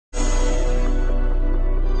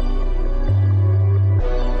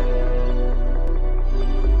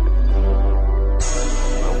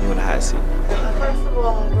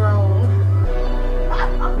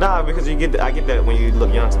you get I get that when you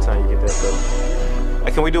look young. Sometimes you get that.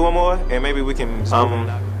 So, can we do one more? And maybe we can.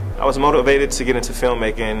 I was motivated to get into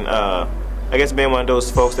filmmaking. I guess being one of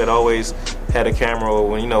those folks that always had a camera,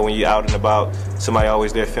 when when you're out and about, somebody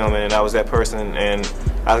always there filming, and I was that person. And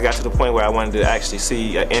I got to the point where I wanted to actually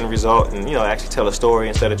see an end result and actually tell a story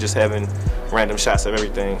instead of just having random shots of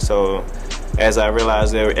everything. So as I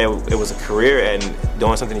realized that it was a career and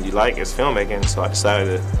doing something that you like is filmmaking, so I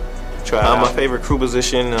decided to try it out. My favorite crew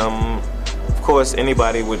position, of course,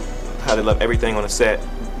 anybody would probably love everything on a set,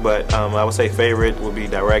 but I would say favorite would be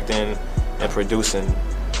directing and producing.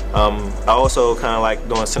 I also kind of like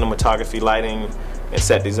doing cinematography, lighting, and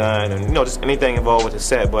set design, and just anything involved with the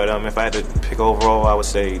set. But if I had to pick overall, I would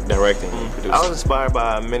say directing and producing. I was inspired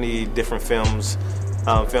by many different films,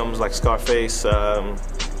 films like Scarface,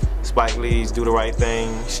 Spike Lee's Do the Right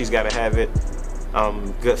Thing, She's Gotta Have It,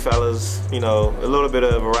 Goodfellas, a little bit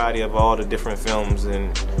of a variety of all the different films,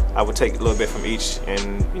 and I would take a little bit from each,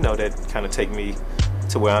 and that kind of take me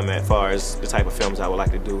to where I'm at as far as the type of films I would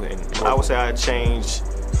like to do. And I would say I changed,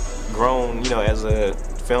 grown, as a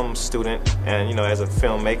film student and as a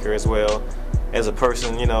filmmaker as well, as a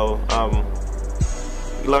person.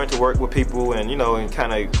 Learn to work with people and and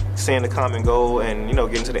kind of seeing the common goal and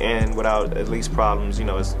getting to the end without at least problems.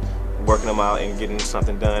 It's working them out and getting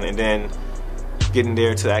something done, and then getting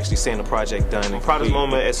there to actually seeing the project done. And proudest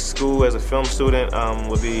moment at school as a film student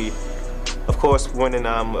would be, of course, winning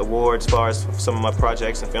awards as far as some of my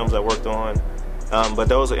projects and films I worked on. But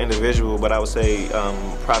those are individual. But I would say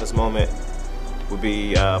proudest moment would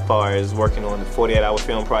be as far as working on the 48-hour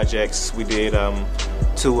film projects. We did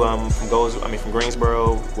two from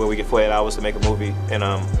Greensboro, where we get 48 hours to make a movie. And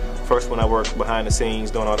first one I worked behind the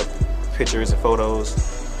scenes doing all the pictures and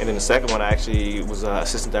photos. And then the second one I actually was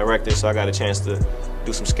assistant director, so I got a chance to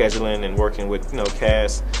do some scheduling and working with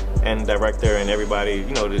cast and director and everybody,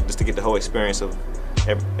 just to get the whole experience of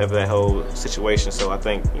that whole situation. So I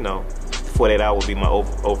think 48 Hour will be my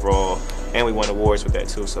overall, and we won awards with that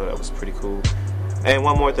too, so that was pretty cool. And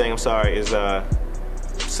one more thing, I'm sorry, is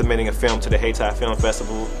submitting a film to the Hayti Film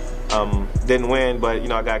Festival. Didn't win, but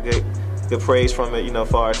I got good praise from it, as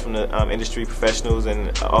far as from the industry professionals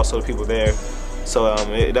and also the people there. So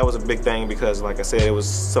that was a big thing because, like I said, it was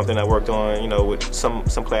something I worked on, with some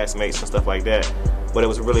classmates and stuff like that. But it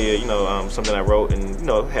was really, something I wrote and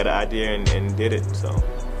had an idea and did it. So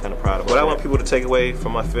kind of proud of it. What I want people to take away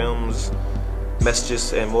from my films,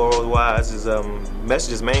 messages and morals-wise, is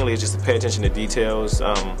messages mainly is just to pay attention to details,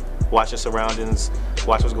 watch your surroundings,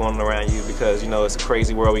 watch what's going on around you, because it's a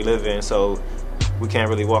crazy world we live in. So we can't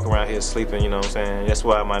really walk around here sleeping. What I'm saying? That's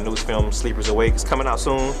why my new film, Sleepers Awake, is coming out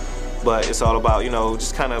soon. But it's all about,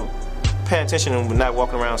 just kind of paying attention and not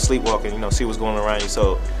walking around sleepwalking, see what's going on around you.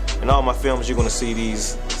 So in all my films, you're going to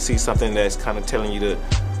see something that's kind of telling you to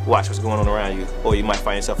watch what's going on around you, or you might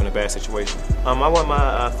find yourself in a bad situation. I want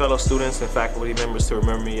my fellow students and faculty members to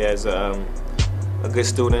remember me as a good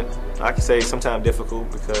student. I can say sometimes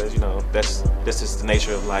difficult because, that's just the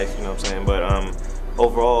nature of life, what I'm saying. But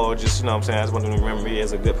overall, just, I just want them to remember me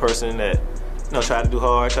as a good person that, try to do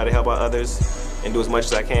hard, try to help out others, and do as much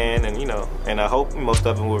as I can, and and I hope most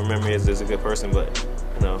of them will remember me as a good person. But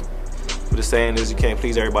what the saying is, you can't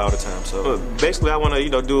please everybody all the time. So basically, I want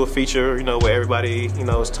to do a feature, where everybody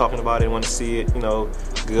is talking about it, want to see it,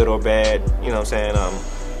 good or bad. What I'm saying?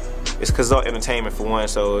 It's because it's all entertainment for one.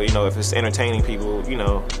 So if it's entertaining people,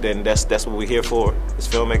 then that's what we're here for. As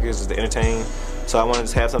filmmakers, is to entertain. So I want to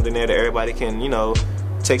just have something there that everybody can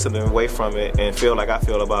take something away from it and feel like I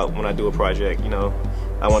feel about when I do a project.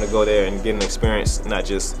 I want to go there and get an experience, not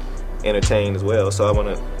just entertain as well. So I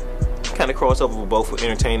want to kind of cross over with both with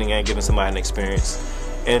entertaining and giving somebody an experience.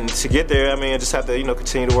 And to get there, I just have to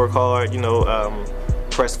continue to work hard,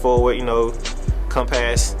 press forward, come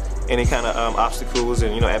past any kind of obstacles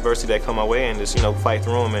and adversity that come my way, and just fight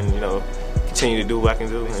through them and continue to do what I can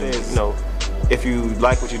do. And, if you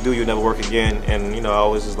like what you do, you'll never work again. And I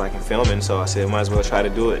always was like in filming, so I said might as well try to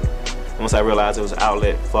do it. And once I realized it was an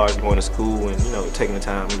outlet as far as going to school and taking the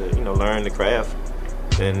time to learn the craft,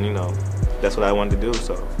 then that's what I wanted to do.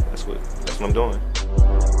 So that's what I'm doing.